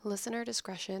Listener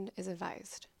discretion is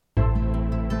advised.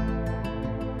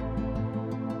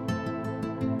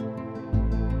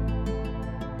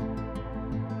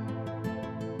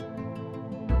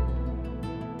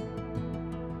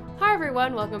 Hi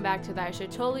everyone, welcome back to the I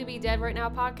Should Totally Be Dead Right Now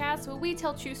podcast, where we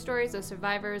tell true stories of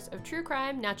survivors of true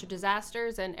crime, natural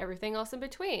disasters, and everything else in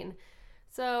between.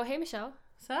 So, hey Michelle.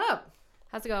 What's up?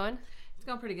 How's it going? It's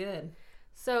going pretty good.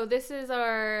 So this is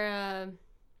our,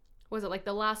 was it like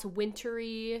the last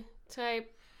wintry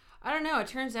type? I don't know. It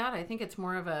turns out I think it's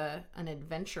more of an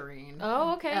adventuring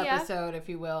episode, if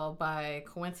you will, by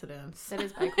coincidence. That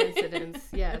is by coincidence,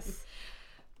 yes.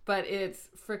 But it's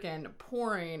freaking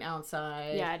pouring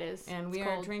outside. Yeah, it is. And it's we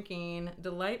cold. are drinking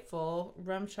delightful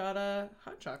rum chata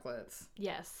hot chocolates.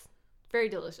 Yes. Very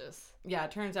delicious. Yeah,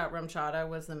 it turns out rum chata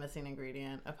was the missing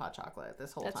ingredient of hot chocolate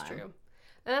this whole time. That's true.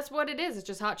 And that's what it is. It's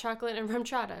just hot chocolate and rum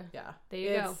chata. Yeah. There you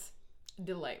go. It's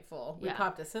delightful. We Yeah.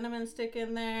 popped a cinnamon stick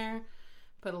in there,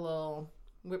 put a little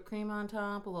whipped cream on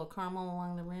top, a little caramel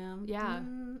along the rim. Yeah.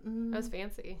 That was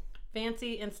fancy.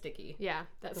 Fancy and sticky. Yeah,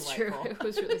 that's Delightful. true. It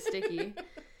was really sticky.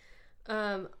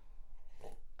 All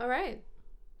right.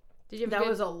 Did you have That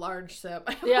was a large sip.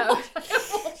 Yeah. I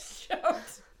almost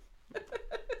choked.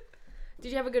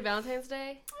 Did you have a good Valentine's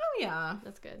Day? Oh, yeah.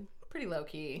 That's good. Pretty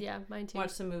low-key. Yeah, mine too.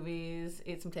 Watched some movies,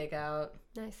 ate some takeout.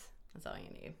 Nice. That's all you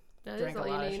need. That Drank is all a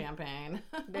lot you of need. champagne.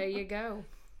 There you go.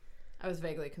 I was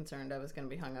vaguely concerned I was going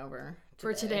to be hungover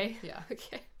For today? Yeah.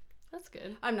 Okay. That's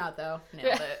good. I'm not, though.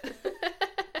 Nailed it.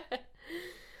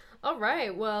 All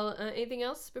right. Well, anything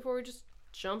else before we just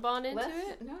jump on into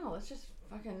it? No, let's just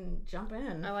fucking jump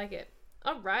in. I like it.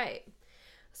 All right.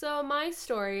 So my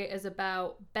story is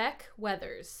about Beck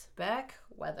Weathers. Beck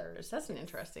Weathers. That's an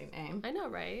interesting name. I know,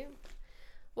 right?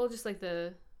 Well, just like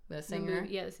the singer?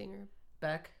 Yeah, the singer.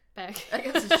 Beck. Beck. I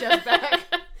guess it's just Beck.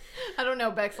 I don't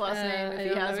know Beck's last name if I he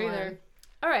don't has know one. either.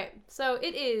 All right. So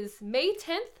it is May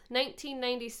 10th,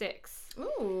 1996.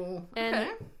 Ooh, okay. And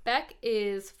Beck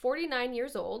is 49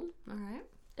 years old All right.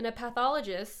 and a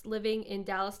pathologist living in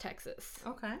Dallas, Texas.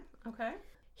 Okay. Okay.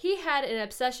 He had an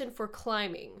obsession for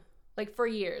climbing. Like for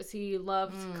years. He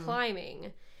loved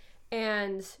climbing.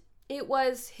 And it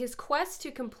was his quest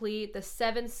to complete the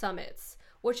 7 summits,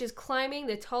 which is climbing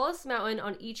the tallest mountain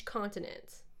on each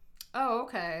continent. Oh,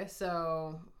 okay.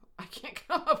 So I can't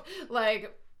come up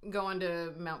like going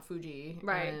to Mount Fuji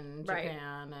in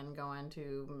Japan and going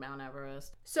to Mount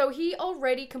Everest. So he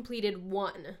already completed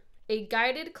one, a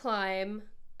guided climb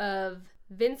of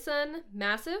Vinson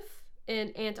Massif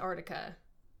in Antarctica.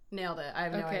 Nailed it. I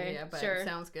have no idea, but sure. it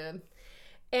sounds good.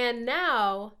 And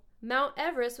now Mount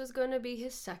Everest was going to be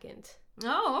his second.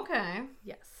 Oh, okay.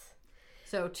 Yes.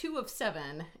 So 2 of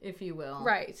 7, if you will.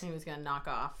 Right. He was going to knock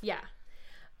off. Yeah.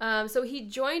 So he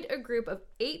joined a group of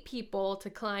 8 people to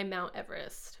climb Mount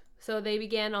Everest. So they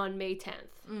began on May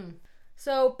 10th.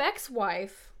 So Beck's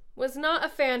wife was not a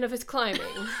fan of his climbing.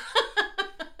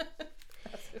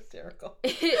 That's hysterical.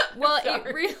 It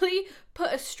really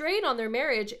put a strain on their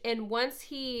marriage. And once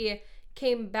he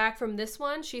came back from this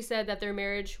one, she said that their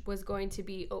marriage was going to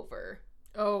be over.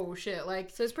 Oh, shit.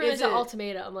 Like, So it's pretty much an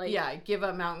ultimatum. Like, yeah, give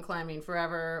up mountain climbing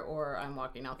forever or I'm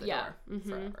walking out the door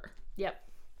forever. Yep.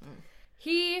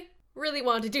 He really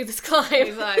wanted to do this climb.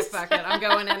 He's like, fuck it, I'm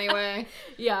going anyway.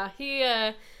 Yeah, he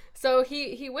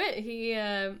went.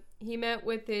 He met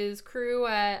with his crew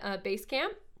at base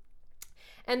camp,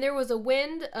 and there was a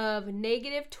wind of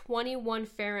negative 21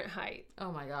 Fahrenheit.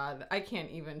 Oh my god, I can't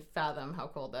even fathom how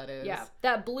cold that is. Yeah,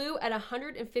 that blew at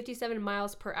 157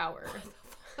 miles per hour. What the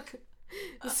fuck?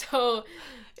 So,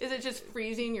 is it just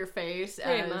freezing your face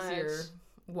pretty as much. you're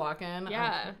walking?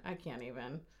 Yeah. I can't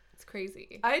even. It's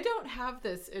crazy. I don't have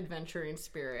this adventuring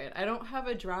spirit. I don't have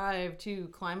a drive to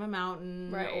climb a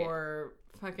mountain or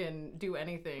fucking do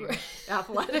anything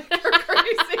athletic or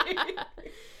crazy.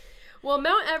 Well,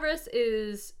 Mount Everest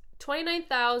is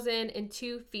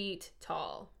 29,002 feet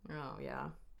tall. Oh, yeah.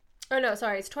 Oh, no,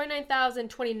 sorry. It's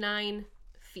 29,029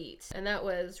 feet. And that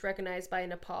was recognized by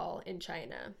Nepal in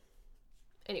China.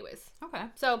 Anyways. Okay.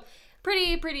 So,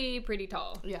 pretty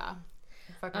tall. Yeah.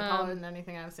 Fucking taller than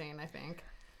anything I've seen, I think.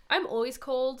 I'm always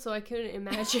cold, so I couldn't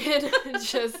imagine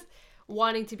just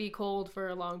wanting to be cold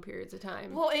for long periods of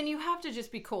time. Well, and you have to just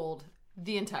be cold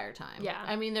the entire time. Yeah.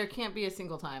 I mean, there can't be a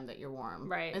single time that you're warm.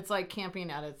 Right. It's like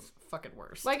camping at its fucking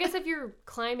worst. Well, I guess if you're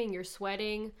climbing, you're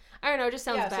sweating. I don't know, it just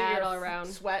sounds bad all around.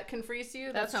 Sweat can freeze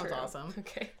you? That sounds true. awesome.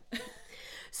 Okay.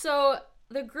 So,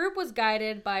 the group was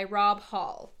guided by Rob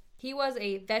Hall. He was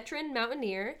a veteran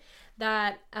mountaineer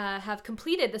that have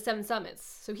completed the 7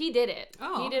 summits. So he did it.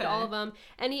 Oh, he did okay. all of them.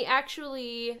 And he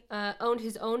actually owned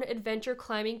his own adventure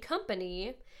climbing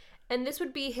company. And this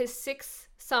would be his 6th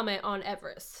summit on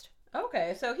Everest.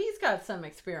 Okay, so he's got some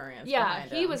experience. Yeah,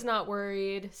 he was not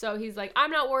worried. So he's like, I'm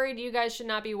not worried. You guys should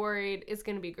not be worried. It's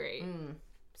going to be great.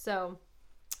 So,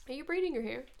 are you braiding your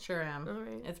hair? Sure am. All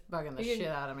right. It's bugging the shit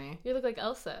out of me. You look like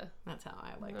Elsa. That's how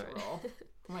I like to roll.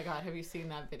 Oh my god, have you seen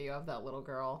that video of that little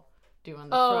girl doing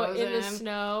the Frozen? In the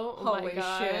snow? Oh Holy my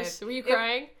gosh. shit. Were you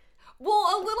crying? Well,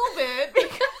 a little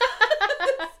bit.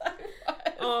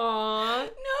 Aww.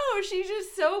 No, she's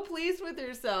just so pleased with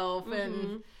herself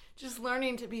and just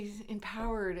learning to be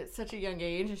empowered at such a young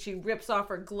age. And she rips off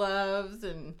her gloves,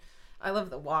 and I love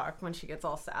the walk when she gets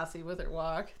all sassy with her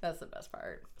walk. That's the best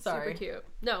part. Sorry. Super cute.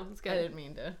 No, it's good. I didn't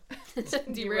mean to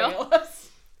derail us.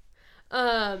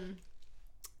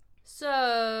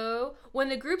 So when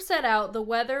the group set out, the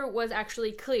weather was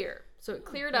actually clear. So it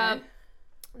cleared up.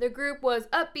 The group was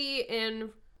upbeat and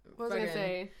what was I gonna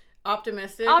say?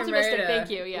 Optimistic, thank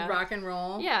you. Yeah, rock and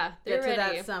roll. Yeah, get to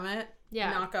ready. That summit.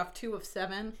 Yeah, knock off 2 of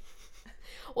 7.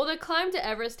 Well, the climb to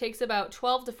Everest takes about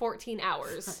 12 to 14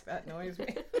 hours. Fuck, that annoys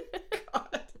me.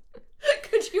 God,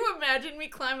 could you imagine me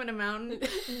climbing a mountain?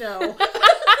 No.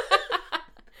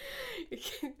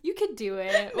 You could do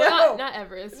it. No. Well, not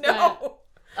Everest. No.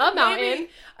 But a mountain. Maybe.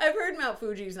 I've heard Mount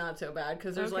Fuji's not so bad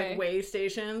because there's like way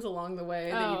stations along the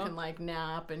way that you can like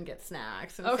nap and get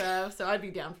snacks and stuff. So I'd be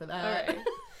down for that. All right.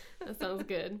 That sounds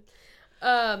good.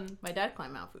 My dad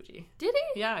climbed Mount Fuji. Did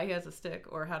he? Yeah, he has a stick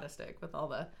or had a stick with all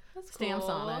the stamps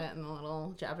on it and the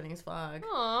little Japanese flag.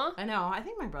 Aw. I know. I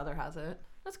think my brother has it.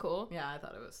 That's cool. Yeah, I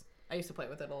thought it was. I used to play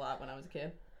with it a lot when I was a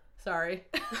kid. Sorry.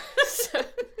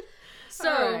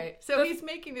 All right. So he's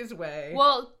making his way.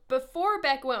 Well, before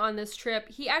Beck went on this trip,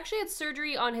 he actually had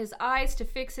surgery on his eyes to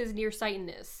fix his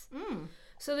nearsightedness.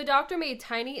 So the doctor made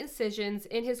tiny incisions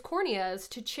in his corneas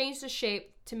to change the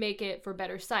shape to make it for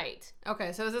better sight.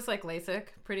 Okay, so is this like LASIK,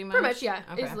 pretty much? Pretty much, yeah.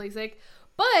 Okay. It's LASIK.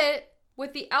 But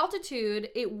with the altitude,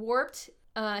 it warped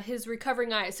his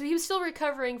recovering eyes. So he was still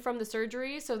recovering from the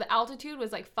surgery, so the altitude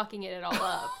was like fucking it all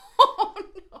up. Oh,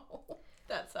 no.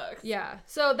 That sucks. Yeah.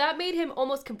 So that made him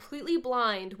almost completely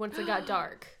blind once it got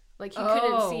dark. Like, he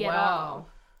couldn't see at all.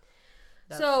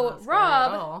 So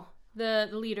Rob, the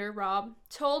leader, Rob,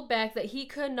 told Beck that he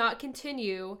could not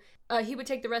continue. He would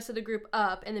take the rest of the group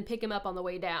up and then pick him up on the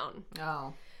way down.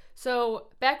 Oh. So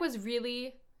Beck was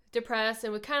really depressed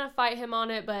and would kind of fight him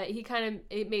on it, but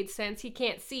it made sense. He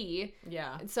can't see.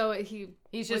 Yeah. And so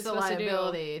he's just a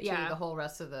liability to the whole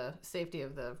rest of the safety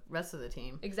of the rest of the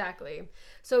team. Exactly.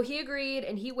 So he agreed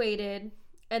and he waited.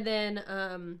 And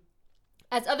then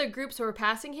as other groups were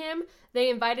passing him, they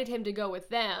invited him to go with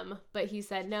them, but he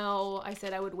said, no, I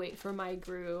said I would wait for my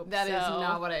group. That is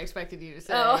not what I expected you to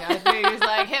say. Oh. I think he was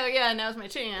like, hell yeah, now's my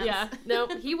chance. Yeah.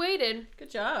 Nope. He waited. Good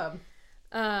job.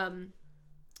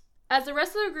 As the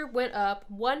rest of the group went up,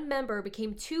 one member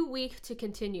became too weak to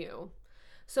continue.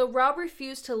 So Rob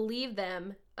refused to leave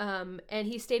them, and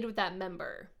he stayed with that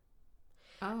member.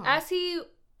 Oh. As he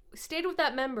stayed with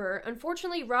that member,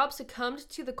 unfortunately, Rob succumbed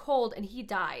to the cold and he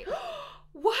died.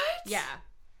 What? Yeah.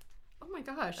 Oh my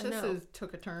gosh,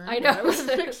 took a turn. I know. I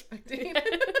wasn't expecting.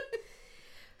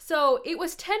 So it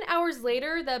was 10 hours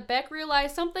later that Beck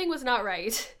realized something was not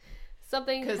right.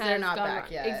 Something because they're not back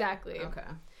wrong. yet. Exactly. Okay.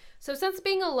 So since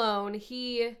being alone,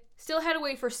 he still had to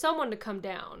wait for someone to come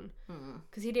down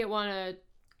because he didn't want to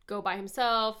go by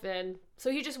himself, and so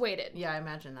he just waited. Yeah, I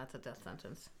imagine that's a death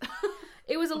sentence.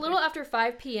 It was a little after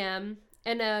 5 p.m.,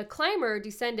 and a climber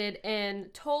descended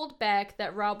and told Beck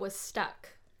that Rob was stuck.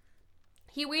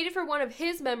 He waited for one of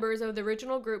his members of the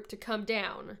original group to come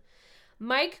down.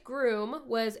 Mike Groom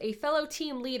was a fellow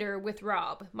team leader with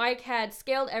Rob. Mike had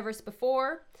scaled Everest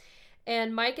before,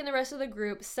 and Mike and the rest of the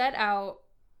group set out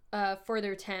for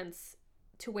their tents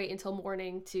to wait until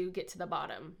morning to get to the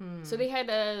bottom. So they had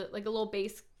a little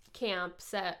base camp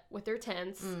set with their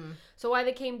tents. So while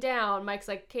they came down, Mike's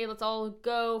like, okay, let's all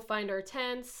go find our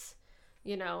tents,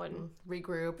 and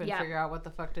regroup and figure out what the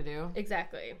fuck to do.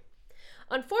 Exactly.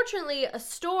 Unfortunately, a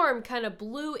storm kind of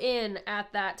blew in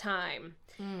at that time,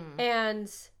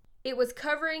 and it was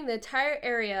covering the entire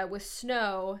area with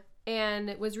snow, and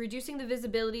it was reducing the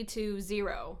visibility to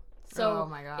 0. So oh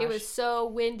my gosh. It was so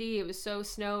windy, it was so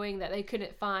snowing that they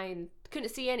couldn't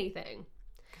see anything.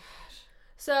 Gosh.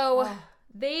 So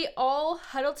they all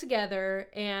huddled together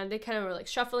and they kind of were like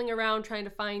shuffling around trying to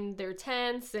find their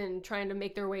tents and trying to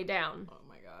make their way down. Oh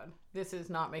my god. This is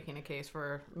not making a case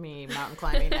for me mountain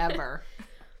climbing ever.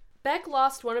 Beck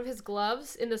lost one of his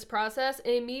gloves in this process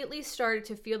and immediately started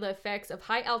to feel the effects of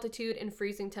high altitude and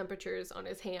freezing temperatures on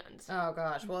his hands. Oh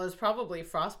gosh. Well, it's probably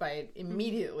frostbite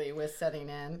immediately was setting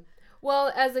in.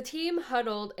 Well, as the team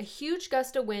huddled, a huge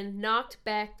gust of wind knocked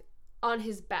Beck on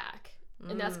his back.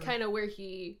 And that's kind of where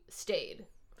he stayed.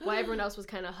 while everyone else was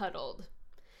kind of huddled.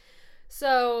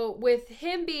 So with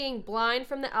him being blind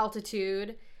from the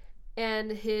altitude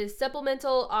and his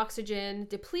supplemental oxygen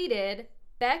depleted,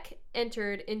 Beck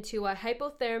entered into a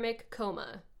hypothermic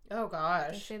coma. Oh, gosh.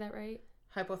 Did I say that right?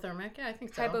 Hypothermic? Yeah, I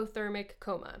think so. Hypothermic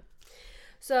coma.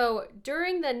 So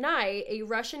during the night, a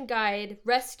Russian guide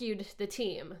rescued the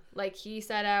team. Like, he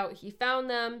set out, he found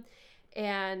them,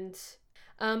 and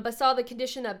but saw the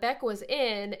condition that Beck was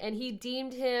in, and he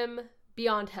deemed him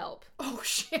beyond help. Oh,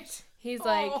 shit. He's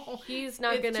like, he's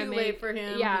not gonna too make... late for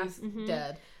him. Yeah. He's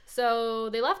dead.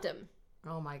 So they left him.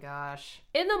 Oh, my gosh.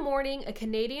 In the morning, a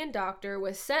Canadian doctor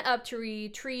was sent up to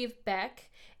retrieve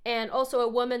Beck, and also a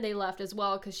woman they left as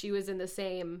well, because she was in the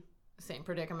same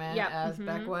predicament as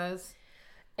Beck was.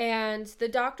 And the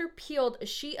doctor peeled a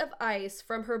sheet of ice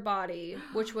from her body,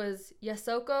 which was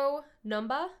Yasuko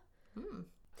Numba.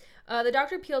 The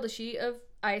doctor peeled a sheet of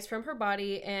ice from her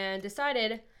body and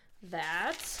decided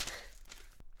that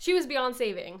she was beyond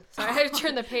saving. So I had to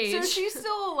turn the page. So she's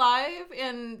still alive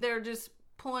and they're just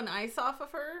pulling ice off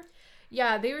of her?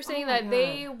 Yeah, they were saying that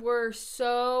they were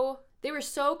so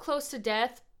close to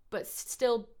death, but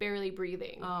still barely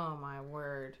breathing. Oh, my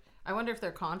word. I wonder if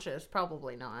they're conscious.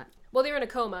 Probably not. Well, they were in a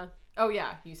coma. Oh,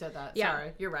 yeah, you said that. Yeah.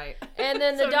 Sorry, you're right. And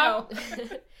then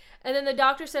and then the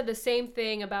doctor said the same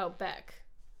thing about Beck.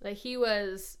 Like, he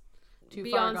was too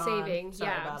beyond far gone. saving.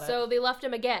 Sorry about it. So they left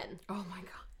him again. Oh, my God.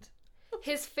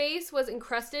 His face was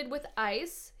encrusted with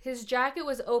ice, his jacket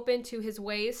was open to his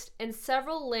waist, and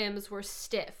several limbs were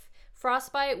stiff.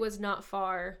 Frostbite was not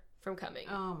far from coming.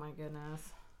 Oh, my goodness.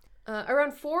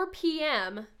 Around 4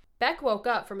 p.m., Beck woke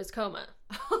up from his coma.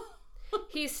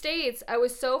 He states, I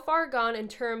was so far gone in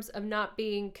terms of not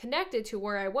being connected to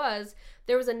where I was.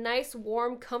 There was a nice,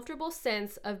 warm, comfortable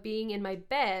sense of being in my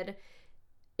bed.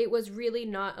 It was really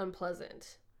not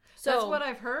unpleasant. So that's what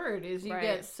I've heard, is you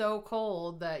get so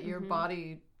cold that your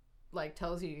body like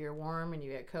tells you you're warm and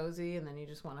you get cozy and then you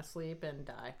just want to sleep and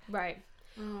die. Right.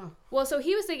 Well, so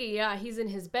he was thinking, yeah, he's in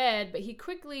his bed, but he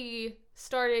quickly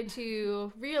started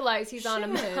to realize he's on a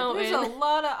mountain. There's a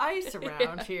lot of ice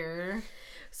around here.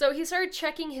 So he started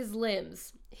checking his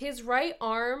limbs. His right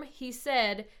arm, he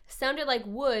said, sounded like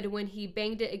wood when he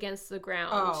banged it against the ground.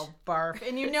 Oh, barf.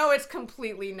 And you know it's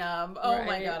completely numb. Oh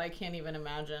my God, I can't even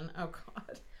imagine. Oh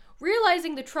God.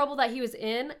 Realizing the trouble that he was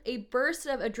in, a burst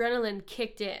of adrenaline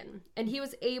kicked in, and he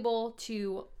was able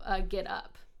to get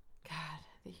up. God,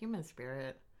 the human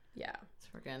spirit. Yeah. It's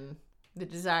freaking... The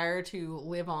desire to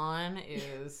live on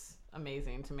is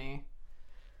amazing to me.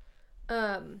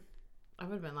 I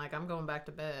would have been like, I'm going back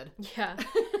to bed. Yeah.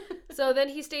 So then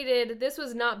he stated, this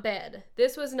was not bed.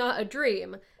 This was not a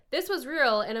dream. This was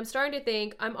real, and I'm starting to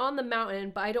think I'm on the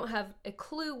mountain, but I don't have a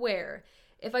clue where.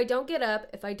 If I don't get up,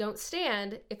 if I don't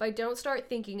stand, if I don't start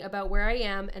thinking about where I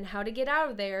am and how to get out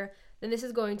of there, then this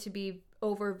is going to be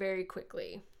over very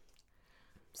quickly.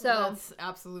 So that's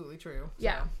absolutely true.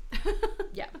 Yeah.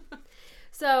 Yeah.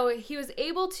 So he was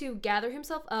able to gather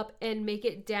himself up and make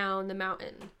it down the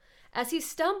mountain. As he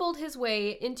stumbled his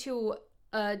way into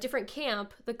a different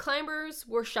camp, the climbers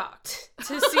were shocked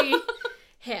to see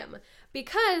him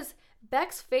because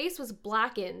Beck's face was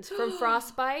blackened from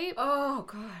frostbite. Oh,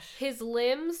 gosh. His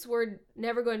limbs were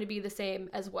never going to be the same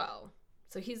as well.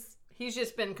 So he's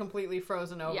just been completely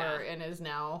frozen over and is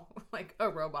now like a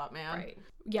robot man. Right.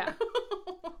 Yeah.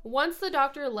 Once the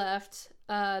doctor left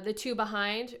the two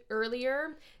behind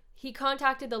earlier, he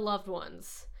contacted the loved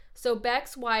ones. So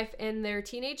Beck's wife and their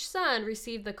teenage son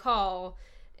received the call,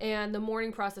 and the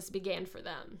mourning process began for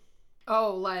them.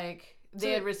 Oh, like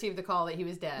they had received the call that he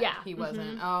was dead. Yeah. He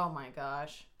wasn't. Oh, my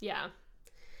gosh. Yeah.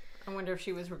 I wonder if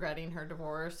she was regretting her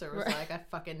divorce or was like, I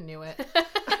fucking knew it.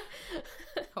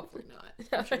 Hopefully not.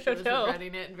 I'm sure she was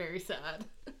regretting it and very sad.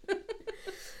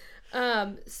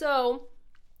 So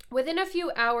within a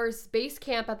few hours, base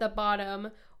camp at the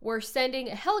bottom were sending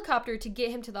a helicopter to get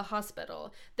him to the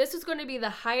hospital. This was going to be the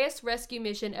highest rescue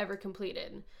mission ever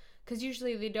completed. Because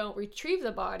usually they don't retrieve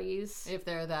the bodies if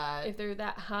they're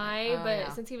that high,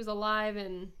 but since he was alive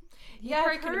and he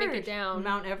probably couldn't make it down.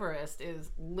 Mount Everest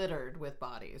is littered with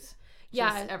bodies.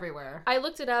 Just everywhere. I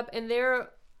looked it up, and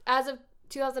as of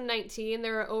 2019,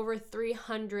 there are over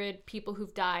 300 people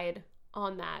who've died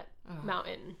on that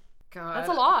mountain. God, that's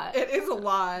a lot. It is a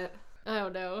lot. I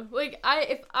don't know. Like,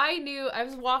 if I knew I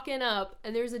was walking up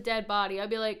and there's a dead body,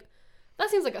 I'd be like, that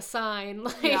seems like a sign.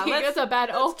 Like, that's a bad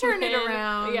omen. Let's turn it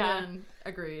around. Yeah.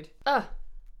 Agreed. I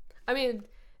mean,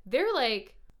 they're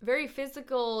like very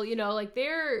physical, you know, like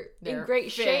they're in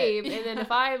great shape. And then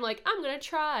if I'm like, I'm going to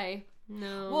try,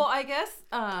 No. Well, I guess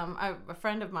a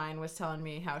friend of mine was telling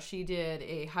me how she did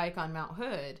a hike on Mount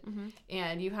Hood,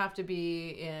 and you have to be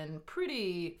in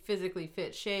pretty physically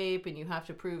fit shape, and you have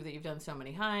to prove that you've done so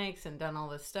many hikes and done all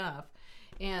this stuff.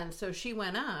 And so she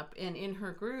went up, and in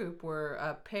her group were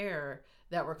a pair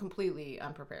that were completely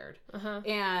unprepared,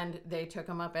 and they took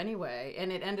them up anyway.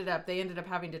 And they ended up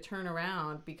having to turn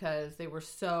around because they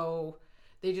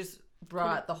just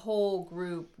brought the whole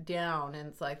group down, and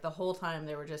it's like the whole time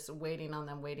they were just waiting on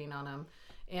them,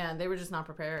 and they were just not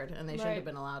prepared, and they shouldn't have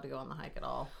been allowed to go on the hike at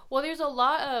all. Well, there's a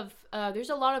lot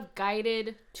of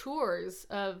guided tours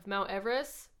of Mount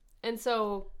Everest, and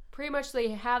so pretty much they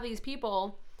have these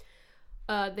people.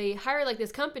 They hire like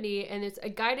this company, and it's a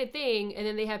guided thing, and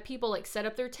then they have people like set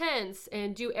up their tents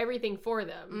and do everything for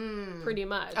them, pretty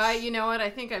much. You know what? I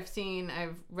think I've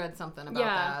read something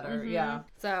about that, or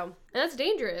So, and that's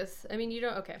dangerous. I mean, you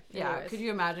don't. Okay. Yeah. Anyways. Could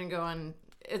you imagine going?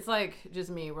 It's like just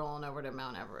me rolling over to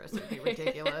Mount Everest. It'd be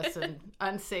ridiculous and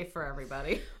unsafe for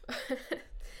everybody.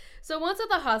 So once at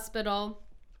the hospital,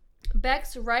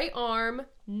 Beck's right arm,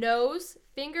 nose,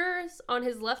 fingers on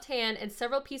his left hand, and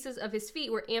several pieces of his feet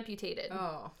were amputated.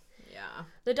 Oh, yeah.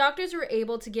 The doctors were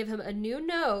able to give him a new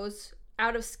nose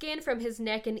out of skin from his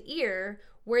neck and ear,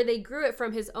 where they grew it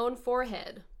from his own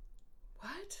forehead.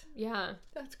 What? Yeah.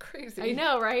 That's crazy. I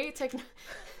know, right?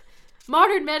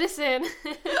 Modern medicine.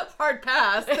 Hard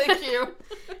pass. Thank you.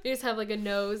 You just have like a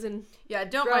nose and yeah,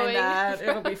 don't growing. mind that.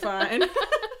 It'll be fine.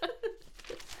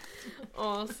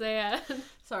 Oh, sad.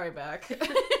 Sorry, Beck.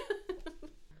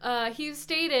 He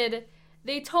stated,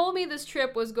 "They told me this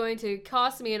trip was going to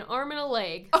cost me an arm and a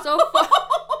leg. So far..."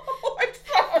 I'm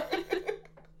sorry.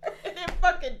 It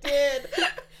fucking did.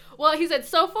 Well, he said,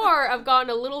 "So far, I've gotten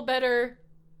a little better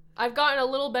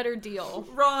deal."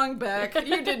 Wrong, Beck.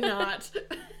 You did not.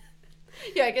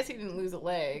 Yeah, I guess he didn't lose a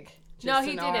leg. No,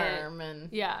 he didn't. Arm and...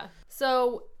 Yeah.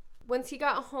 So once he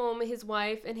got home, his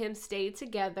wife and him stayed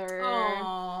together.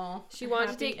 Aww. She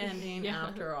wanted to happy take ending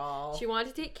after all. She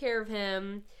wanted to take care of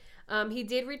him. He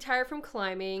did retire from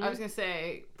climbing. I was gonna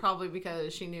say probably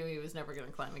because she knew he was never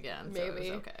gonna climb again. So Maybe.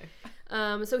 it was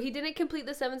okay. So he didn't complete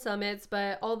the 7 summits,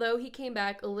 but although he came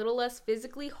back a little less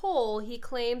physically whole, he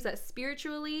claims that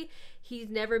spiritually he's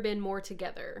never been more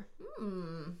together.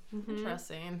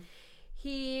 Interesting.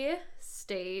 He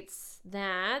states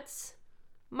that,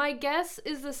 "My guess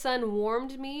is the sun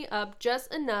warmed me up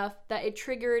just enough that it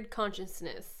triggered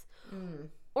consciousness."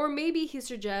 Or maybe he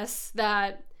suggests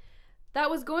that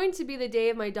was going to be the day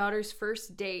of my daughter's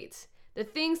first date. The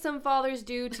thing some fathers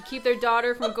do to keep their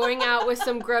daughter from going out with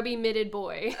some grubby mitted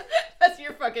boy. That's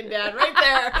your fucking dad right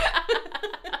there.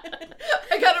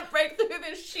 I gotta break through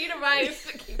this sheet of ice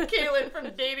to keep Kaylin from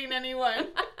dating anyone.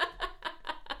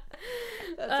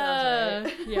 That sounds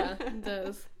right. Yeah, it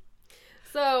does.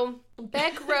 So,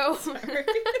 Beck wrote...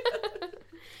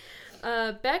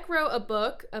 Beck wrote a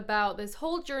book about this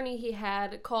whole journey he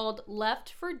had called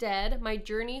Left for Dead, My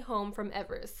Journey Home from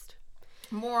Everest.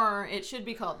 It should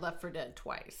be called Left for Dead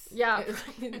twice. Yeah,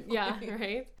 yeah,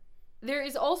 right? There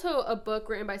is also a book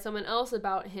written by someone else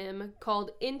about him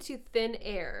called Into Thin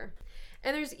Air.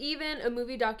 And there's even a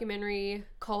movie documentary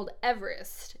called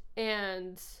Everest.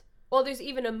 And, well, there's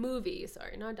even a movie,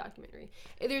 sorry, not a documentary.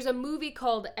 There's a movie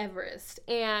called Everest.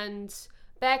 And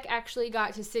Beck actually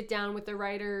got to sit down with the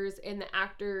writers and the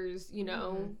actors, you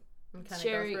know, and kind of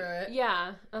go through it.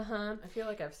 Yeah, I feel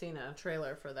like I've seen a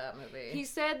trailer for that movie. He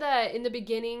said that in the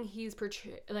beginning he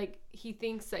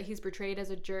thinks that he's portrayed as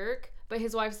a jerk, but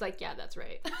his wife's like, yeah, that's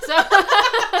right.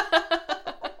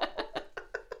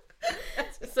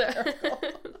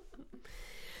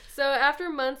 So after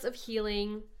months of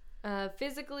healing,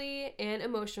 physically and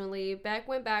emotionally, Beck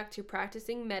went back to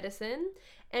practicing medicine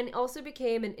and also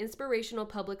became an inspirational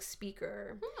public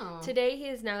speaker. Today he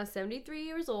is now 73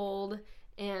 years old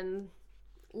and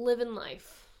living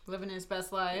life. Living his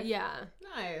best life? Yeah.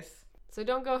 Nice. So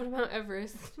don't go to Mount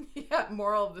Everest. Yeah,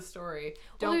 moral of the story.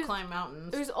 Don't climb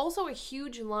mountains. There's also a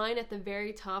huge line at the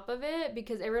very top of it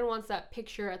because everyone wants that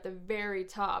picture at the very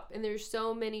top. And there's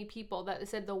so many people that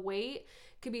said the wait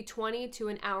could be 20 to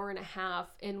an hour and a half.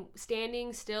 And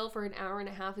standing still for an hour and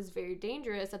a half is very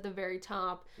dangerous at the very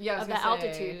top of the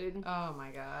altitude. Oh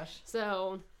my gosh.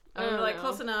 So, I'm like,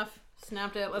 close enough.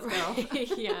 Snapped it. Let's go.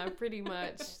 Yeah, pretty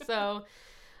much. So,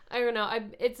 I don't know.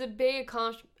 It's a big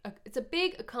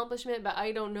accomplishment, but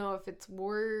I don't know if it's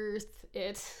worth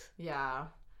it. Yeah.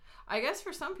 I guess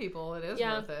for some people it is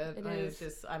worth it. It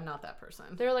is. I'm not that person.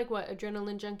 They're like what,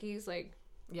 adrenaline junkies? Like,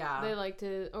 yeah. They like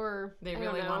to, or they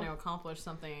really want to accomplish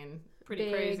something pretty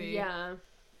big, crazy. Yeah.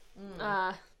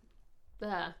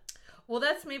 Well,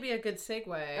 that's maybe a good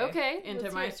segue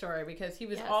into my story, because he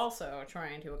was also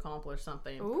trying to accomplish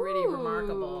something pretty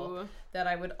remarkable that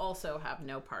I would also have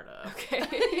no part of.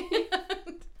 Okay.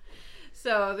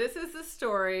 So this is the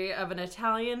story of an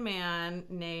Italian man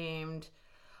named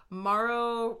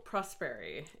Mauro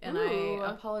Prosperi. And I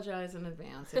apologize in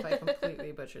advance if I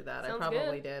completely butchered that. I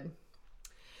probably did.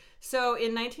 So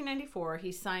in 1994,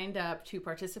 he signed up to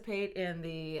participate in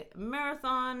the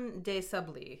Marathon des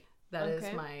Sables. That is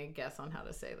my guess on how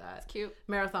to say that. That's cute.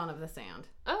 Marathon of the Sand.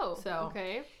 Oh, so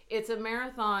it's a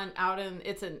marathon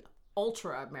it's an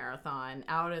ultra marathon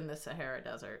out in the Sahara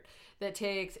Desert that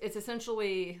it's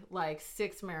essentially like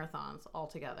 6 marathons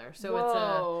altogether. So it's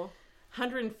a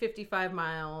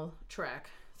 155-mile trek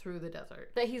through the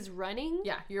desert. That he's running?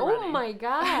 Yeah, you're running. Oh my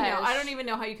gosh. I know. I don't even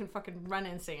know how you can fucking run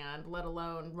in sand, let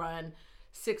alone run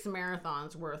 6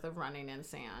 marathons worth of running in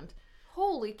sand.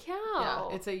 Holy cow.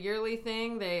 Yeah, it's a yearly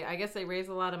thing. I guess they raise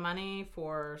a lot of money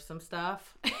for some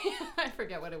stuff. I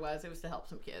forget what it was. It was to help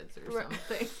some kids or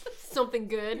something. Something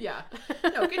good. Yeah.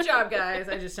 No, good job, guys.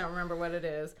 I just don't remember what it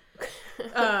is.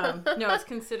 No, it's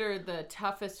considered the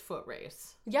toughest foot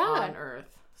race on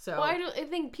Earth. So I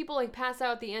think people like pass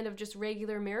out at the end of just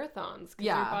regular marathons because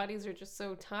their bodies are just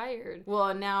so tired. Well,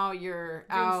 and now you're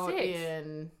out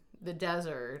in the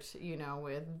desert,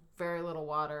 with very little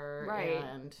water,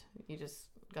 and you just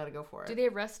got to go for it. Do they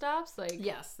have rest stops?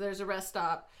 Yes, there's a rest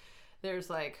stop. There's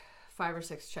 5 or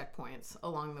 6 checkpoints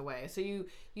along the way. So you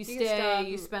stay,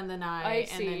 you spend the night,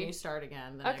 and then you start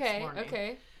again the next morning.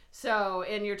 Okay. So,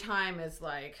 and your time is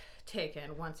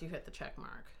taken once you hit the check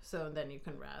mark. So then you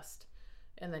can rest.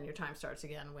 And then your time starts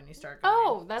again when you start going.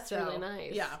 Oh, that's really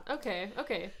nice. Yeah. Okay.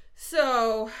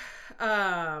 So,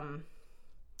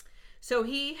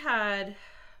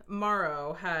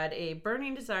 Mauro had a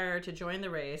burning desire to join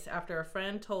the race after a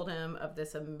friend told him of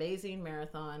this amazing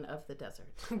marathon of the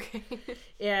desert. Okay.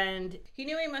 And he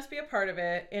knew he must be a part of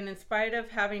it. And in spite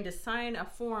of having to sign a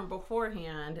form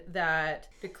beforehand that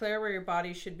declare where your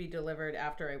body should be delivered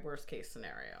after a worst case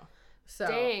scenario. So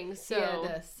he had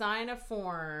to sign a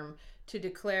form to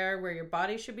declare where your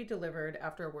body should be delivered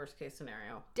after a worst case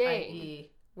scenario.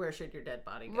 I.e., where should your dead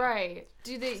body go? Right.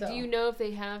 Do you know if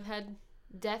they have had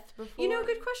death before?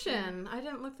 Good question. I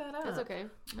didn't look that up. That's okay.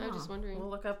 I was just wondering. We'll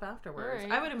look up afterwards.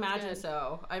 Right. I would imagine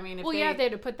so. I mean, if they had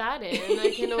to put that in.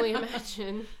 I can only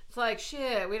imagine. It's like,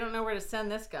 shit, we don't know where to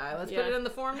send this guy. Let's put it in the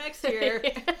form next year.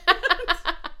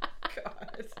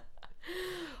 God.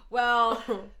 Well,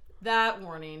 that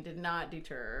warning did not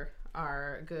deter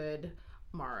our good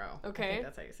Mauro. Okay. I think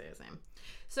that's how you say his name.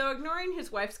 So, ignoring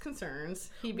his wife's concerns,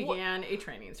 he began a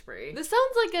training spree. This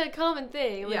sounds like a common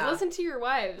thing. Listen to your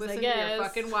wives, Listen to your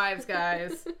fucking wives,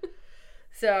 guys.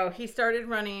 So, he started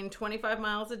running 25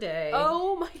 miles a day.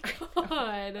 Oh my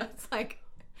God. It's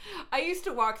I used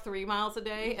to walk 3 miles a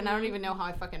day, and I don't even know how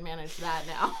I fucking manage that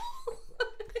now.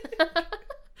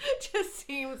 Just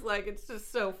seems like it's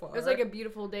just so far. It's a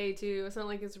beautiful day too. It's not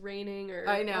like it's raining or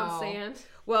on sand.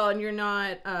 Well, and you're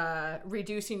not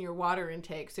reducing your water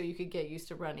intake, so you could get used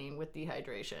to running with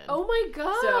dehydration. Oh my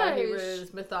gosh! So he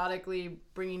was methodically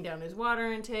bringing down his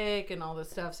water intake and all this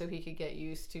stuff, so he could get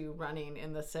used to running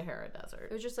in the Sahara Desert.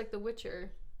 It was just like The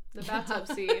Witcher, the bathtub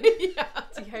scene.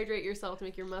 Dehydrate yourself to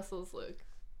make your muscles look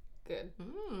good.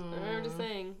 I'm just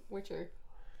saying, Witcher.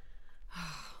 I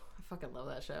fucking love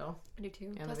that show. I do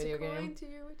too. And the video game. To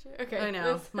your Witcher. Okay. I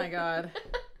know. My God.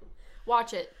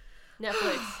 Watch it.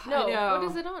 Netflix. No. What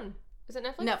is it on? Is it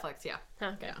Netflix? Netflix, yeah.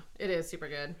 Okay. Yeah. It is super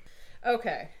good.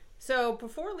 Okay. So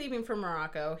before leaving for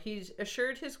Morocco, he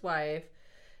assured his wife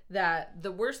that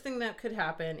the worst thing that could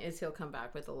happen is he'll come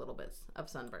back with a little bit of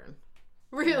sunburn.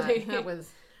 Really? That was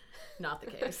not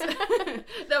the case.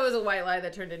 That was a white lie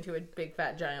that turned into a big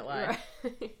fat giant lie.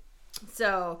 Right.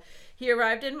 So he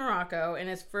arrived in Morocco, and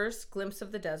his first glimpse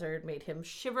of the desert made him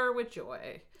shiver with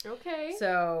joy. Okay.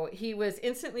 So he was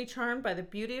instantly charmed by the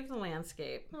beauty of the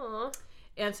landscape. Aww.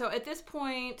 And so at this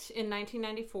point in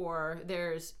 1994,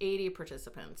 there's 80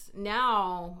 participants.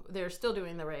 Now they're still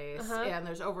doing the race, and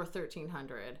there's over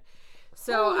 1,300.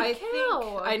 So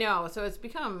I know. So it's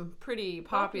become pretty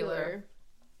popular.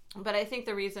 But I think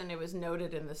the reason it was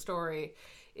noted in the story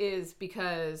is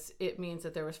because it means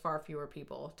that there was far fewer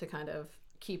people to kind of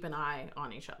keep an eye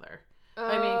on each other.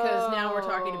 I mean, because now we're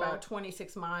talking about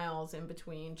 26 miles in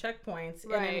between checkpoints.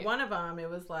 Right. And in one of them, it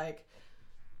was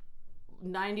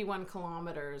 91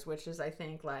 kilometers, which is, I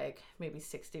think, maybe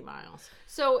 60 miles.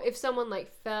 So if someone,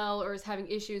 fell or is having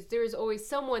issues, there's always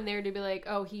someone there to be like,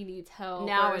 oh, he needs help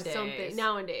nowadays. Or something.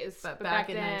 Nowadays. But back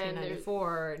in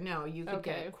 1994, no, you could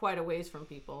get quite a ways from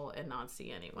people and not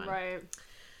see anyone. Right.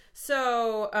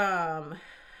 So,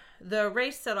 the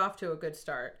race set off to a good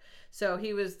start. So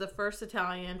he was the first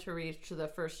Italian to reach the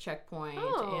first checkpoint,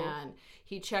 and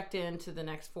he checked into the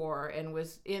next 4 and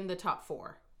was in the top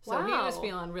 4. So he was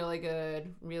feeling really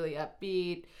good, really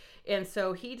upbeat. And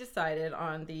so he decided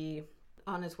on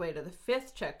his way to the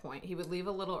 5th checkpoint, he would leave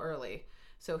a little early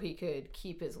so he could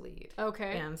keep his lead.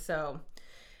 Okay. And so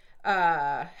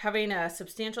having a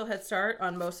substantial head start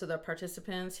on most of the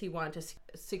participants, he wanted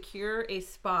to secure a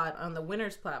spot on the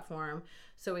winner's platform.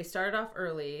 So he started off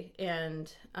early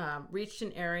and reached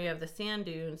an area of the sand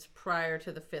dunes prior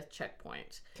to the 5th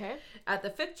checkpoint. Okay. At the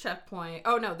 5th checkpoint,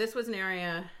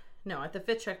 at the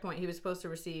 5th checkpoint, he was supposed to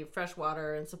receive fresh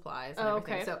water and supplies and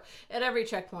everything. Okay. So at every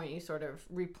checkpoint, you sort of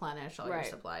replenish all your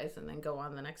supplies and then go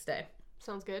on the next day.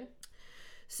 Sounds good.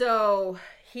 So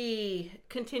he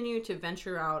continued to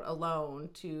venture out alone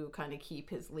to kind of keep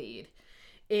his lead.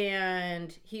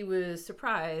 And he was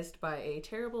surprised by a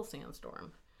terrible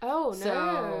sandstorm. Oh, no.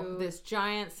 So this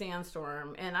giant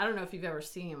sandstorm, and I don't know if you've ever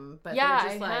seen them, but yeah,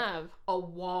 they're just a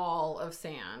wall of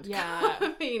sand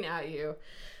coming at you.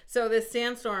 So this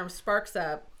sandstorm sparks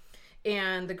up,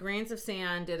 and the grains of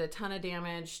sand did a ton of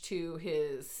damage to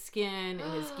his skin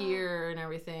and his gear and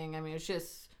everything. I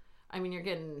mean, you're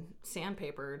getting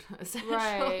sandpapered, essentially.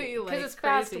 Right, because it's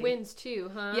fast winds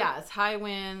too, huh? Yeah, it's high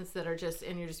winds that are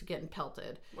and you're just getting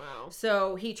pelted. Wow.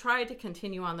 So he tried to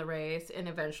continue on the race, and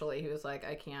eventually he was like,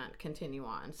 I can't continue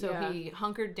on. So he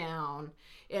hunkered down,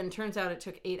 and turns out it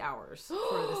took 8 hours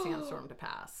for the sandstorm to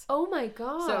pass. Oh my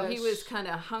gosh. So he was kind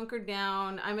of hunkered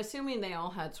down. I'm assuming they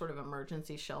all had sort of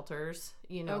emergency shelters,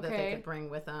 that they could bring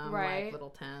with them, like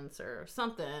little tents or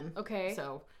something. Okay.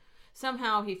 So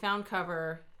somehow he found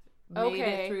cover, made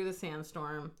it through the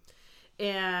sandstorm,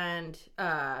 and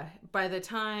by the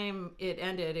time it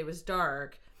ended, it was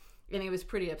dark, and he was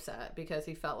pretty upset because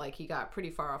he felt like he got pretty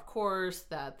far off course,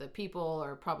 that the people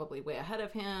are probably way ahead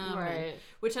of him,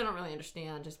 which I don't really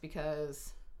understand, just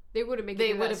because they would have been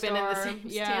in the same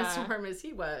sandstorm as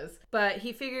he was. But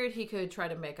he figured he could try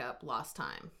to make up lost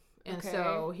time, and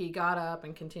so he got up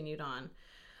and continued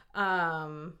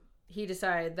on. He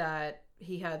decided that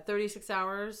he had 36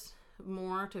 hours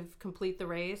more to complete the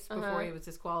race before he was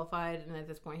disqualified, and at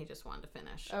this point he just wanted to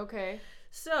finish. Okay.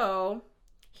 So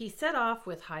he set off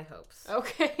with high hopes.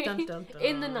 Okay. Dun, dun, dun.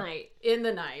 In the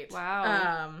night.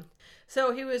 Wow.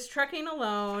 So he was trekking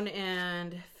alone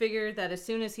and figured that as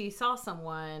soon as he saw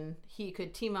someone, he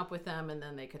could team up with them and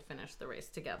then they could finish the race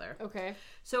together. Okay.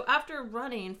 So after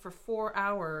running for 4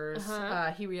 hours,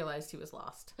 he realized he was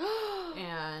lost.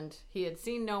 And he had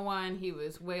seen no one. He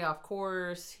was way off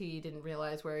course. He didn't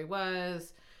realize where he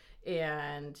was.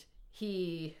 And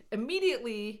he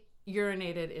immediately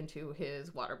urinated into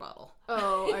his water bottle.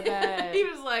 Oh, I bet. He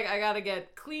was like, I gotta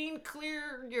get clean,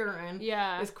 clear urine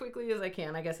as quickly as I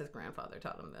can. I guess his grandfather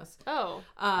taught him this. Oh,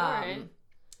 all right.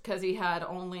 Because he had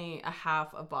only a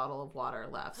half a bottle of water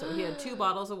left. So he had 2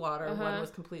 bottles of water. One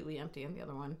was completely empty and the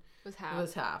other one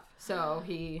was half. So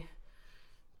he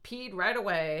peed right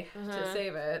away to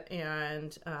save it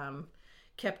and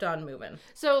kept on moving.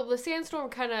 So the sandstorm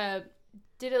kind of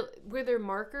were there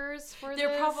markers for there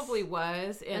this? There probably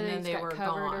was, and then they were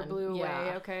covered gone or blew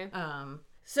away. Okay.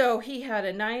 So he had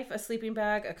a knife, a sleeping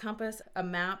bag, a compass, a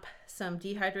map, some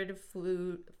dehydrated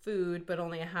food, but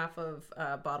only a half of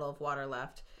a bottle of water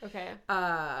left. Okay.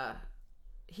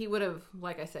 He would have,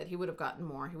 like I said, he would have gotten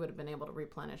more. He would have been able to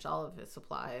replenish all of his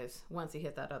supplies once he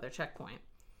hit that other checkpoint.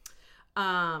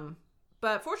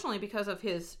 But fortunately, because of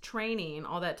his training,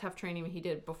 all that tough training he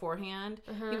did beforehand,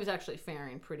 he was actually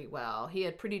faring pretty well. He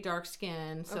had pretty dark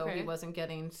skin, so he wasn't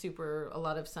getting a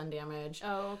lot of sun damage.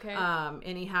 Oh, okay.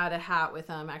 And he had a hat with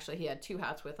him. Actually, he had 2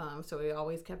 hats with him, so he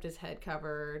always kept his head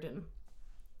covered. And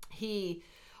he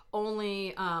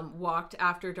only walked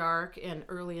after dark and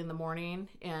early in the morning,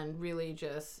 and really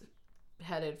just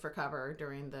headed for cover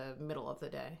during the middle of the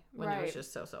day when it was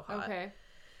just so hot. Okay.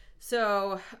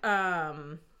 So,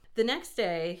 the next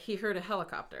day, he heard a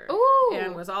helicopter. Ooh!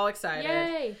 And was all excited.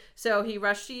 Yay! So he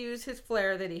rushed to use his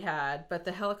flare that he had, but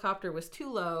the helicopter was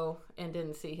too low and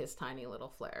didn't see his tiny little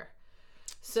flare.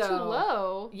 So too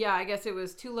low? Yeah, I guess it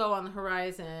was too low on the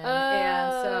horizon.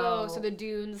 Oh, and so the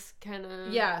dunes kind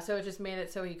of... Yeah, so it just made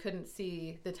it so he couldn't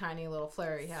see the tiny little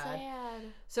flare he had. Sad.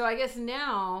 So I guess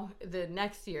now, the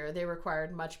next year, they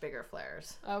required much bigger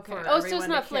flares. Okay. Oh, so it's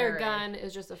not flare gun,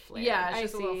 it's just a flare. Yeah, it's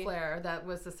just a little flare that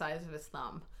was the size of his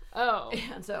thumb. Oh.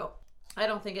 And so I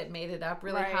don't think it made it up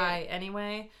really high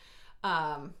anyway.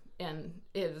 And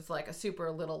it was like a super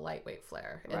little lightweight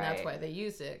flare. And that's why they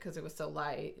used it, because it was so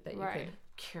light that you could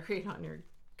carry it on your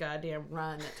goddamn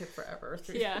run that took forever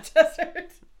through the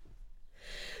desert.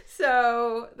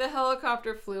 So the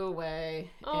helicopter flew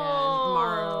away, and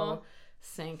Morrow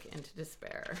sank into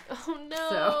despair. Oh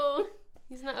no.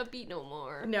 He's not upbeat no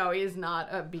more. No, he's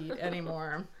not upbeat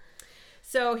anymore.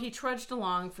 So he trudged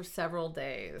along for several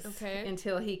days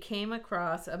until he came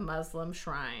across a Muslim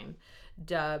shrine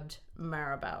dubbed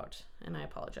Marabout. And I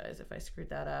apologize if I screwed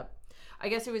that up. I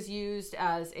guess it was used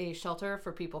as a shelter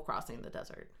for people crossing the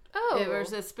desert. Oh.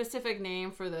 There's a specific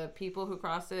name for the people who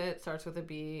cross it. It starts with a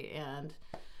B, and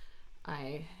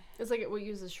It's like we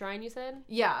use a shrine, you said?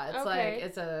 Yeah, it's like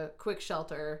it's a quick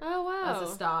shelter. Oh, wow. As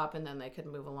a stop, and then they could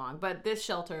move along. But this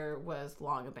shelter was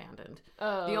long abandoned.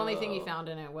 Oh. The only thing he found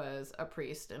in it was a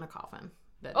priest in a coffin.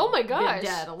 That oh my had gosh. been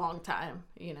dead a long time,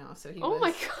 you know, so he oh was... my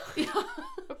god. Yeah.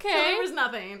 Okay. So there was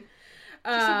nothing.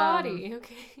 Just a body.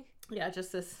 Okay. Yeah,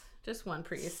 just one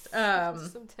priest.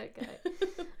 Some tech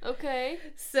guy. Okay.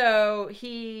 So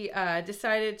he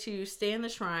decided to stay in the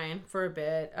shrine for a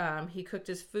bit. He cooked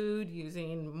his food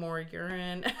using more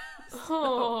urine,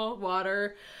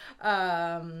 water.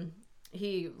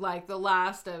 He, like, the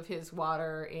last of his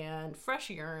water and fresh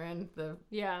urine, the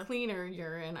cleaner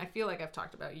urine. I feel like I've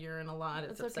talked about urine a lot.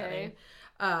 It's upsetting.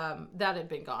 Okay. That had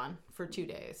been gone for 2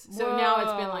 days. So now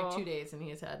it's been like 2 days and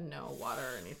he's had no water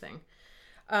or anything.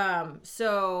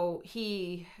 So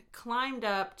he climbed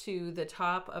up to the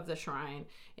top of the shrine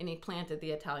and he planted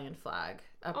the Italian flag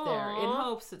up there in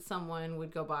hopes that someone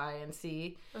would go by and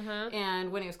see.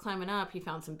 And when he was climbing up, he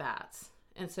found some bats.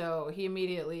 And so he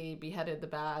immediately beheaded the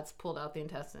bats, pulled out the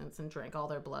intestines, and drank all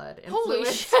their blood and Holy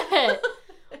fluids. shit!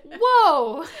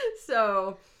 Whoa!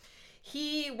 So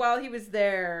while he was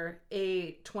there,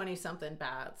 ate 20-something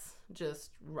bats,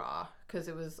 just raw, because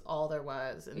it was all there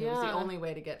was, and it was the only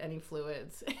way to get any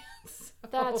fluids. So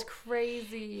that's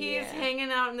crazy. He's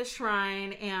hanging out in the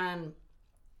shrine and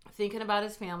thinking about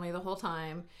his family the whole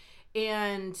time.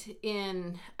 And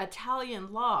in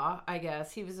Italian law, I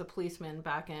guess, he was a policeman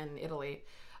back in Italy,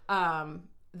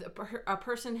 a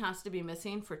person has to be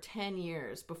missing for 10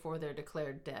 years before they're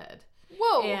declared dead.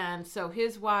 Whoa. And so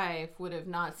his wife would have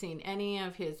not seen any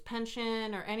of his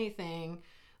pension or anything,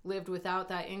 lived without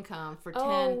that income for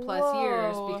 10 plus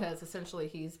years, because essentially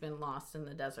he's been lost in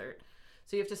the desert.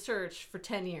 So you have to search for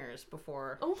 10 years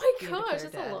before. Oh my gosh,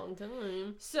 that's a long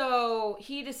time. So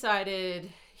he decided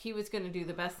he was going to do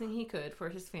the best thing he could for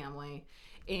his family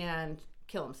and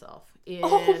kill himself in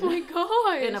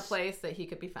a place that he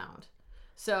could be found.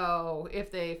 So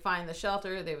if they find the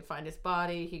shelter, they would find his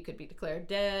body. He could be declared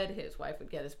dead. His wife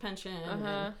would get his pension.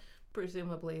 And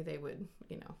presumably they would,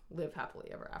 live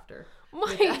happily ever after.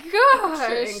 My gosh.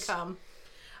 Extra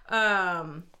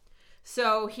income.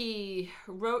 So he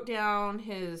wrote down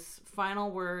his final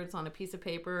words on a piece of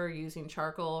paper using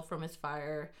charcoal from his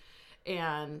fire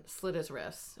and slit his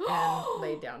wrists and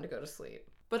laid down to go to sleep.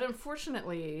 But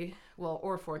unfortunately,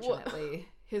 fortunately,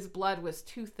 his blood was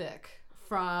too thick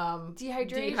from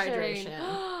dehydration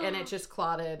and it just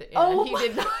clotted and he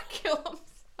did not kill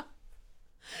himself.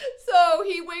 So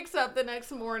he wakes up the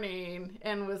next morning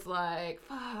and was like,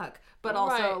 fuck. But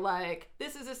also like,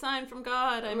 this is a sign from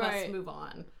God. I must move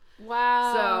on.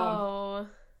 Wow. So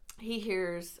he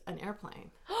hears an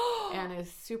airplane and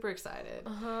is super excited.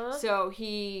 So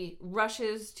he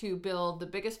rushes to build the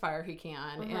biggest fire he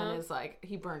can and is like,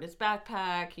 he burned his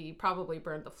backpack. He probably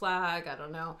burned the flag. I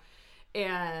don't know.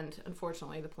 And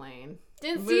unfortunately the plane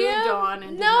moved on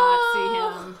and did not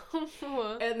see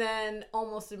him. And then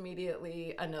almost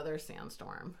immediately another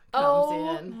sandstorm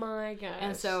comes in. Oh my gosh.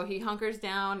 And so he hunkers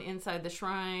down inside the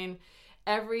shrine.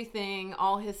 Everything,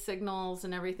 all his signals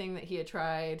and everything that he had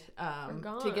tried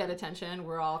to get attention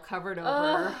were all covered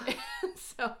over. And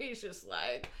so he's just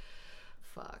like,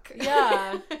 fuck.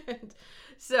 Yeah.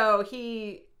 So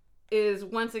he is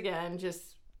once again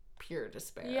just pure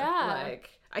despair. Yeah. Like,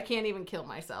 I can't even kill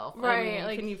myself. Right. I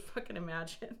mean, can you fucking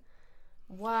imagine?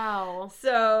 Wow.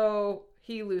 So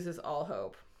he loses all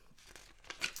hope.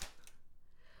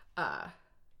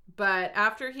 But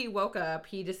after he woke up,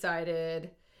 he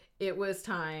decided it was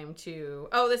time to...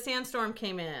 Oh, the sandstorm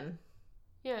came in.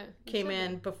 Yeah. Came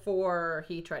in before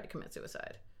he tried to commit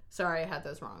suicide. Sorry, I had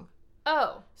those wrong.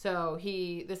 Oh. So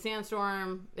the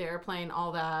sandstorm, the airplane,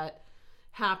 all that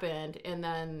happened, and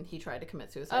then he tried to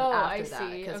commit suicide after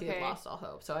that because he had lost all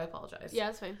hope. So I apologize. Yeah,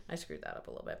 that's fine. I screwed that up a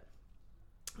little bit.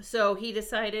 So he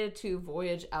decided to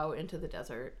voyage out into the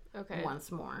desert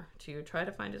once more to try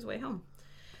to find his way home.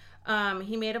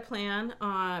 He made a plan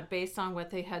based on what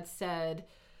they had said,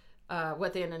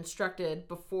 what they had instructed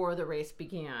before the race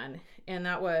began. And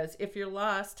that was, if you're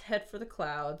lost, head for the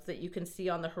clouds that you can see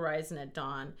on the horizon at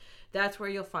dawn. That's where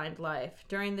you'll find life.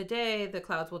 During the day, the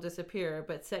clouds will disappear,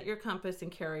 but set your compass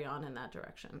and carry on in that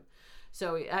direction.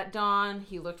 So at dawn,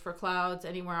 he looked for clouds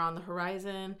anywhere on the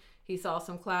horizon. He saw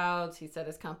some clouds. He set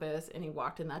his compass, and he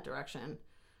walked in that direction.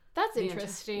 That's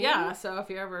interesting. Yeah, so if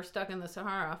you're ever stuck in the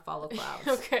Sahara, follow clouds.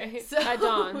 Okay. So, at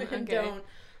dawn. Okay.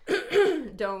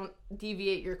 Don't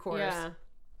deviate your course. Yeah.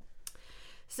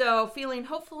 So, feeling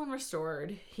hopeful and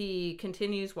restored, he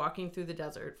continues walking through the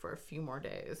desert for a few more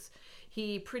days.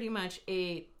 He pretty much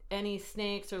ate any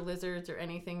snakes or lizards or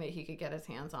anything that he could get his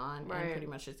hands on, Right. and pretty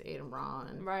much just ate them raw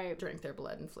and Right. drank their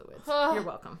blood and fluids. You're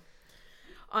welcome.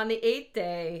 On the 8th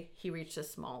day, he reached a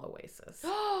small oasis.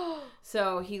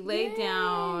 So he laid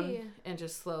down and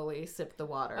just slowly sipped the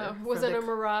water. Was it a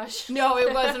mirage? No,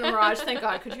 it wasn't a mirage. Thank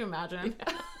God. Could you imagine?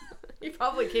 He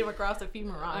probably came across a few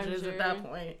mirages at that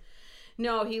point.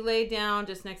 No, he laid down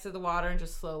just next to the water and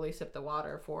just slowly sipped the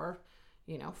water for,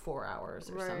 4 hours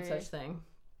or some such thing.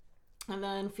 And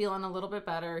then feeling a little bit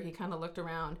better, he kind of looked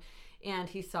around and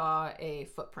he saw a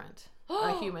footprint,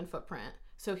 a human footprint.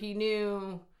 So he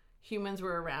knew humans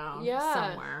were around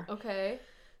somewhere. Okay.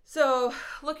 So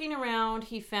looking around,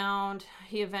 he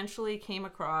eventually came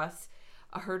across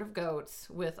a herd of goats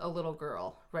with a little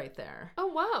girl right there. Oh,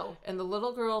 wow. And the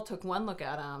little girl took one look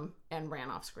at him and ran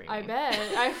off screaming. I bet.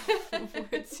 I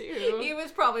would too. He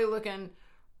was probably looking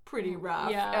pretty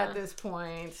rough at this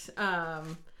point.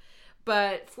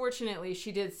 But fortunately,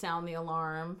 she did sound the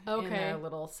alarm in their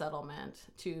little settlement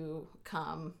to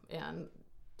come and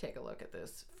take a look at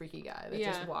this freaky guy that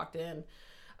just walked in.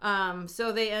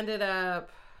 So they ended up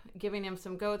giving him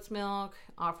some goat's milk,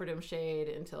 offered him shade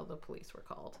until the police were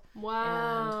called.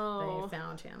 Wow. And they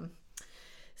found him.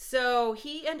 So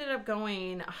he ended up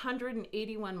going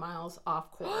 181 miles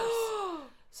off course.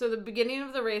 So the beginning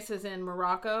of the race is in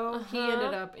Morocco. He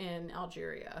ended up in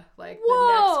Algeria, like the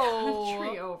next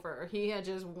country over. He had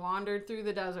just wandered through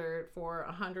the desert for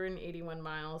 181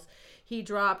 miles. He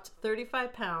dropped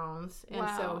 35 pounds, and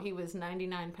so he was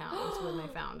 99 pounds when they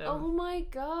found him. Oh my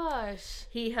gosh.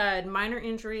 He had minor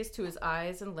injuries to his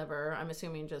eyes and liver, I'm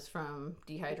assuming just from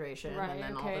dehydration and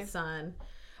then all the sun.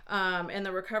 And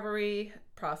the recovery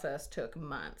process took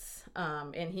months.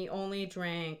 And he only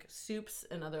drank soups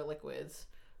and other liquids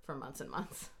for months and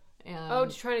months. And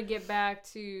to try to get back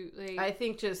to, like... I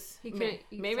think just...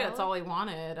 maybe that's all he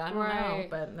wanted. I don't know.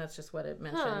 But that's just what it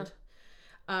mentioned.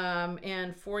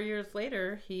 And 4 years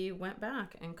later, he went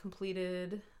back and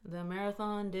completed the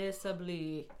Marathon des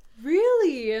Sables.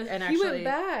 Really? And he went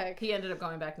back? He ended up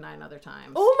going back 9 other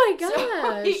times. Oh my gosh!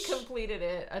 So he completed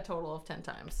it a total of 10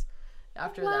 times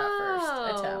after that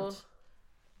first attempt.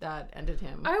 That ended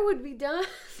him. I would be done.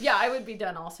 Yeah, I would be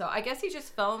done also. I guess he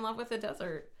just fell in love with the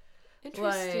desert.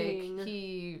 Interesting.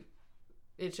 Like,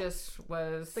 it just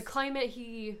was... The climate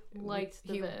he liked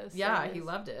the best. Yeah, he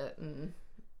loved it. And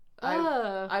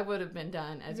I would have been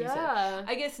done, as you said.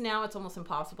 I guess now it's almost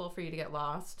impossible for you to get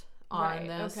lost on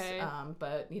this. Okay.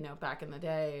 But, back in the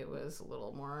day, it was a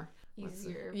little more...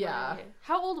 easier. Yeah. Right.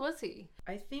 How old was he?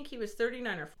 I think he was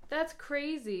 39 or... That's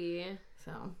crazy.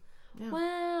 So, yeah.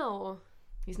 Wow.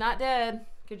 He's not dead.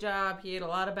 Good job. He ate a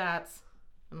lot of bats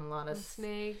and a lot of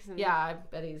snakes. And... Yeah, I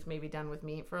bet he's maybe done with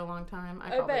meat for a long time.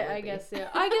 I guess, yeah,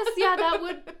 that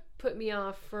would put me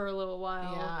off for a little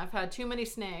while. Yeah, I've had too many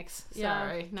snakes.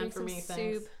 Sorry, none for me,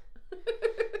 thanks.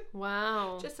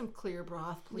 Wow. Just some clear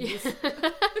broth, please.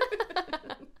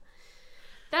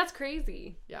 That's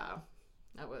crazy. Yeah,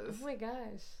 that was... Oh my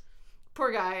gosh.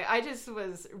 Poor guy. I just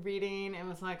was reading and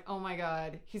was like, oh my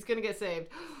God, he's going to get saved.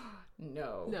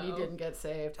 No, he didn't get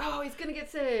saved. Oh, he's going to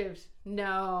get saved.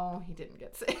 No, he didn't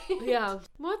get saved. Yeah.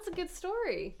 Well, it's a good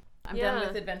story. I'm done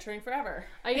with adventuring forever.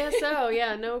 I guess so,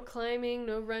 yeah. No climbing,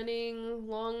 no running,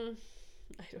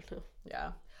 I don't know.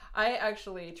 Yeah. I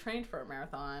actually trained for a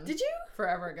marathon. Did you?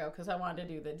 Forever ago, because I wanted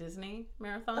to do the Disney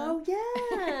marathon. Oh,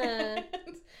 yeah.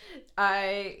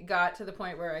 I got to the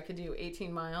point where I could do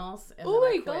 18 miles. And oh,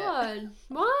 my God.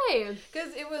 Why?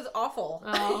 Because it was awful.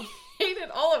 Oh. I hated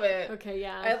all of it. Okay,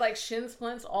 yeah. I had like shin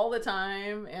splints all the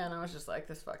time, and I was just like,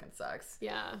 this fucking sucks.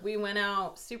 Yeah. We went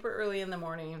out super early in the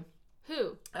morning.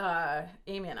 Who?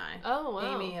 Amy and I. Oh,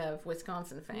 wow. Amy of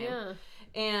Wisconsin fame. Yeah.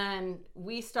 And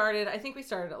I think we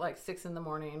started at like 6 in the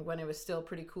morning when it was still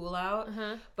pretty cool out.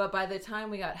 Uh-huh. But by the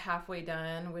time we got halfway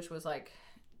done, which was like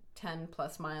 10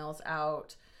 plus miles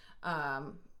out,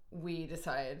 we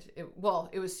decided, it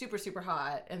was super, super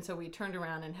hot. And so we turned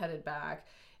around and headed back.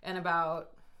 And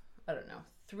about, I don't know,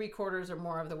 3/4 or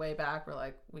more of the way back, we're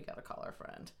like, we got to call our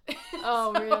friend.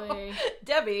 Oh, really?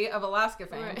 Debbie of Alaska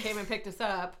fame came and picked us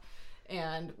up.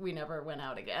 and we never went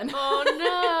out again. Oh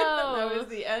no! That was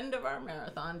the end of our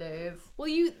marathon days. Well,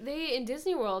 they in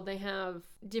Disney World they have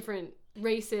different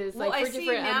races, Well, like for I see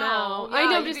different now. amount. Yeah, I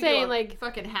know. I'm you just could do saying, a like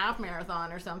fucking half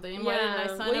marathon or something. yeah. Why didn't I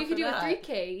sign well, up you could for do that? a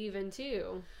 3K even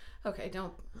too. Okay,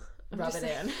 don't I'm rub just it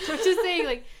in. I'm just saying,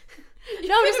 like You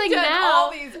no, I'm just could've saying done now.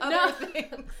 all these other No.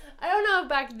 things. I don't know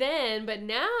back then, but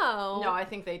now. No, I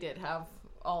think they did have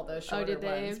all those shorter did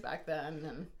they? ones back then.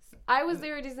 And I was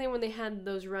there at Disney when they had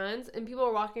those runs, and people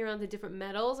were walking around the different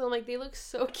medals, and I'm like, they look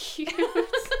so cute.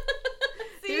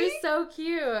 They're so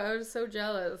cute. I was so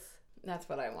jealous. That's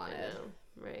what I wanted.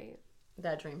 Yeah, right.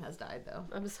 That dream has died, though.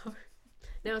 I'm sorry.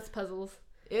 Now it's puzzles.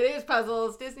 It is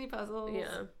puzzles. Disney puzzles.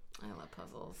 Yeah. I love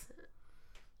puzzles.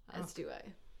 As do I.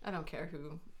 I don't care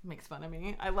who makes fun of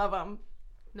me. I love them.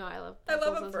 No, I love I puzzles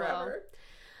love them as forever.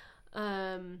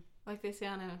 well. Like they say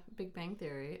on a Big Bang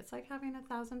Theory, it's like having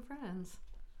 1,000 friends.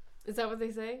 Is that what they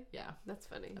say? Yeah. That's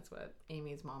funny. That's what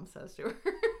Amy's mom says to her.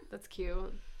 That's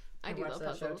cute. I do watch love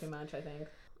that show puzzles. too much, I think.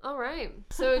 All right.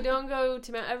 So don't go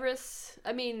to Mount Everest.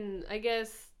 I mean, I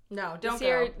guess. No, don't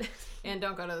Sierra... go. And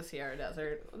don't go to the Sierra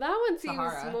Desert. That one seems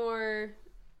Sahara. more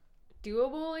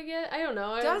doable, I guess. I don't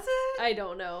know. Does it? I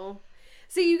don't know.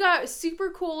 See, you got super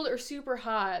cold or super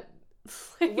hot.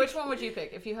 Which one would you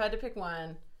pick? If you had to pick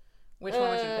one, which one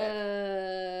would you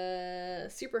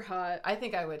pick? Super hot. I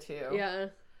think I would too. Yeah.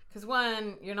 Because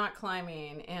one, you're not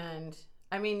climbing, and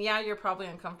I mean, yeah, you're probably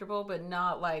uncomfortable, but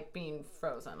not like being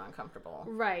frozen uncomfortable.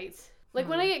 Right. Like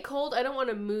when I get cold, I don't want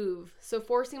to move. So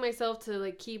forcing myself to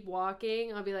like keep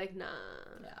walking, I'll be like, nah.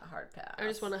 Yeah, hard pass. I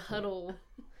just want to huddle.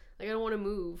 Like I don't want to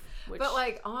move. Which, But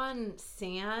like on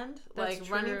sand, That's like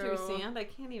running through true. sand, I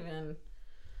can't even.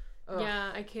 yeah,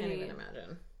 I Can't can't even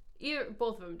imagine. Either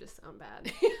both of them just sound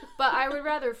bad. But I would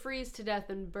rather freeze to death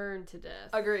than burn to death.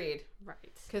 Agreed.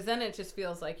 Right. Because then it just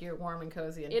feels like you're warm and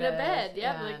cozy in In bed. a bed,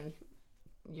 yep, And like-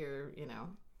 your,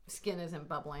 skin isn't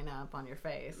bubbling up on your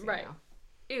face. you Right. know.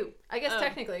 Ew. I guess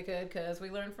technically it could, because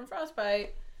we learned from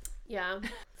frostbite. Yeah.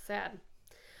 Sad.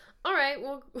 All right.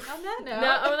 Well. On that note.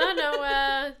 On that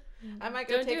note, I might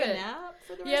go Don't take do a it. nap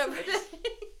for the Yeah. rest of the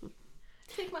day.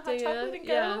 Take my hot take chocolate a- and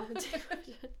go.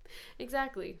 yeah.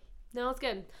 Exactly. No, it's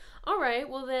good. All right.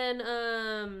 Well, then,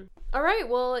 all right.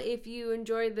 Well, if you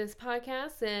enjoyed this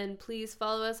podcast, then please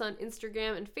follow us on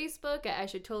Instagram and Facebook at I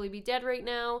Should Totally Be Dead Right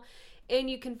Now. And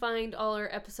you can find all our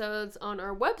episodes on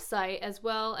our website as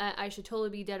well at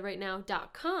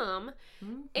ishouldtotallybedeadrightnow.com.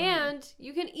 Mm-hmm. And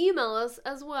you can email us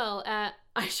as well at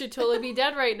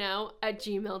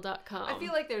ishouldtotallybedeadrightnow@gmail.com. I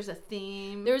feel like there's a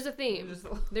theme. There's a theme. Just-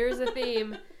 There's a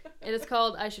theme, and it's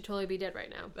called I Should Totally Be Dead Right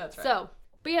Now. That's right. So,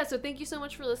 but yeah, so thank you so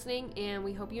much for listening, and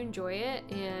we hope you enjoy it,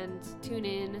 and tune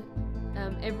in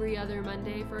every other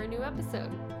Monday for a new episode.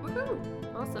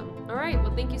 Woohoo! Awesome. All right,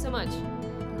 well, thank you so much.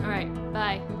 All right,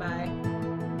 bye. Bye.